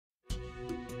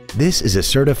This is a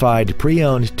certified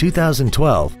pre-owned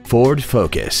 2012 Ford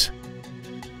Focus.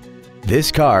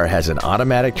 This car has an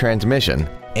automatic transmission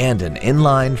and an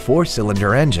inline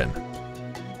 4-cylinder engine.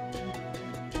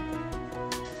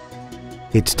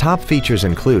 Its top features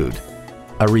include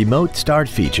a remote start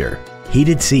feature,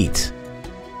 heated seats,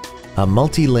 a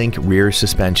multi-link rear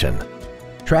suspension,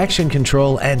 traction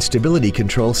control and stability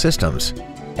control systems,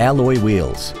 alloy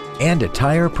wheels, and a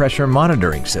tire pressure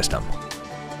monitoring system.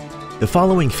 The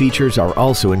following features are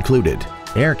also included: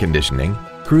 air conditioning,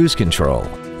 cruise control,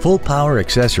 full power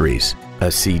accessories,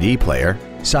 a CD player,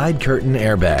 side curtain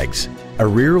airbags, a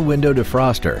rear window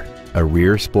defroster, a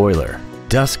rear spoiler,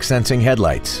 dusk sensing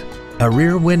headlights, a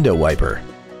rear window wiper,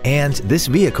 and this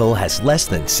vehicle has less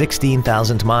than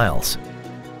 16,000 miles.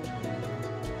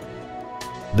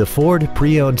 The Ford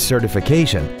Pre-Owned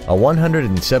Certification, a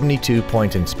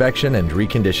 172-point inspection and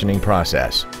reconditioning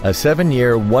process, a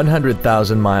 7-year,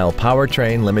 100,000-mile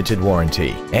powertrain limited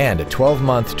warranty, and a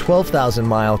 12-month,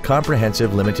 12,000-mile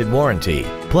comprehensive limited warranty,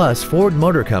 plus Ford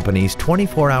Motor Company's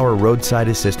 24-hour roadside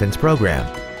assistance program.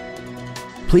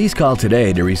 Please call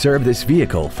today to reserve this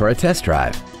vehicle for a test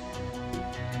drive.